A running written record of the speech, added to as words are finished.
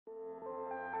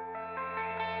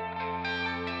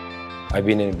I've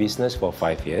been in business for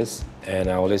 5 years, and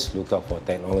I always look out for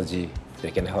technology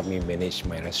that can help me manage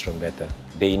my restaurant better.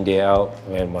 Day in, day out,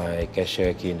 when my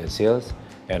cashier key in the sales,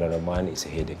 end of the month, it's a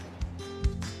headache.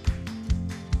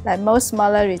 Like most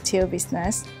smaller retail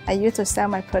business, I used to sell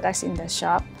my products in the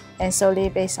shop and solely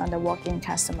based on the walk-in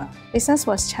customer. Business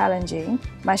was challenging.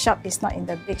 My shop is not in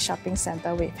the big shopping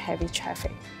center with heavy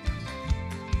traffic.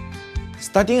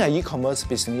 Starting an e-commerce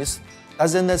business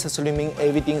doesn't necessarily mean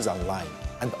everything is online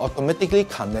and automatically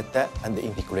connected and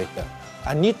integrated.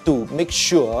 I need to make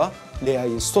sure there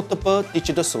is suitable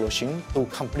digital solution to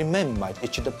complement my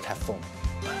digital platform.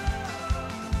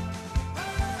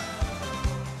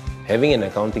 Having an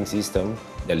accounting system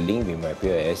that linked with my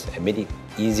POS and made it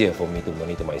easier for me to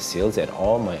monitor my sales at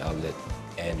all my outlets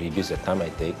and reduce the time I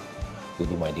take to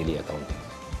do my daily accounting.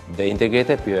 The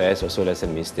integrated POS also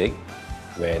lessened mistake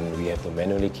when we have to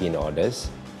manually key in orders.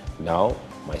 Now,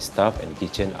 my staff and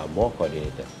kitchen are more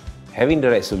coordinated. Having the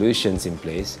right solutions in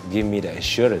place give me the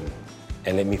assurance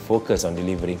and let me focus on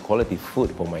delivering quality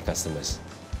food for my customers.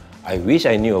 I wish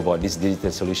I knew about these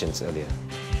digital solutions earlier.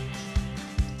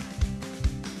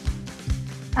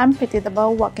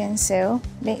 Unpredictable walk-in sale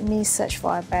made me search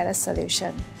for a better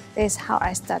solution. This is how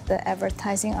I started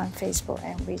advertising on Facebook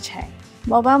and WeChat.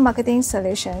 Mobile marketing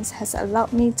solutions has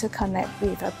allowed me to connect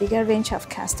with a bigger range of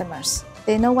customers.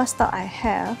 They know what stock I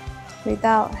have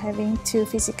without having to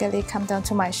physically come down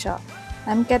to my shop.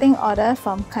 I'm getting orders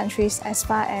from countries as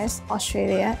far as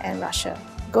Australia and Russia.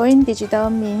 Going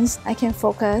digital means I can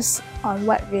focus on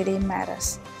what really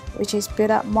matters, which is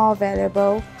build up more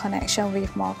valuable connection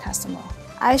with more customers.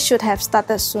 I should have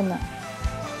started sooner.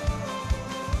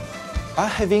 By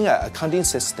having an accounting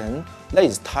system that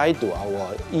is tied to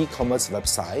our e-commerce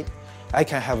website, I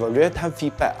can have a real-time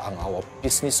feedback on our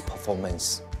business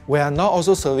performance. We are now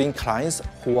also serving clients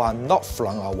who are not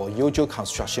from our usual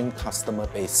construction customer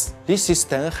base. This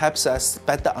system helps us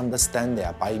better understand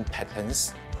their buying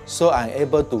patterns, so I'm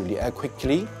able to react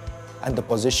quickly and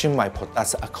position my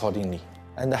products accordingly.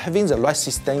 And having the right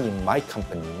system in my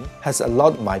company has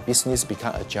allowed my business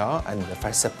become agile and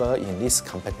flexible in this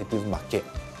competitive market.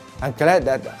 I'm glad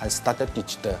that I started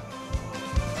digital.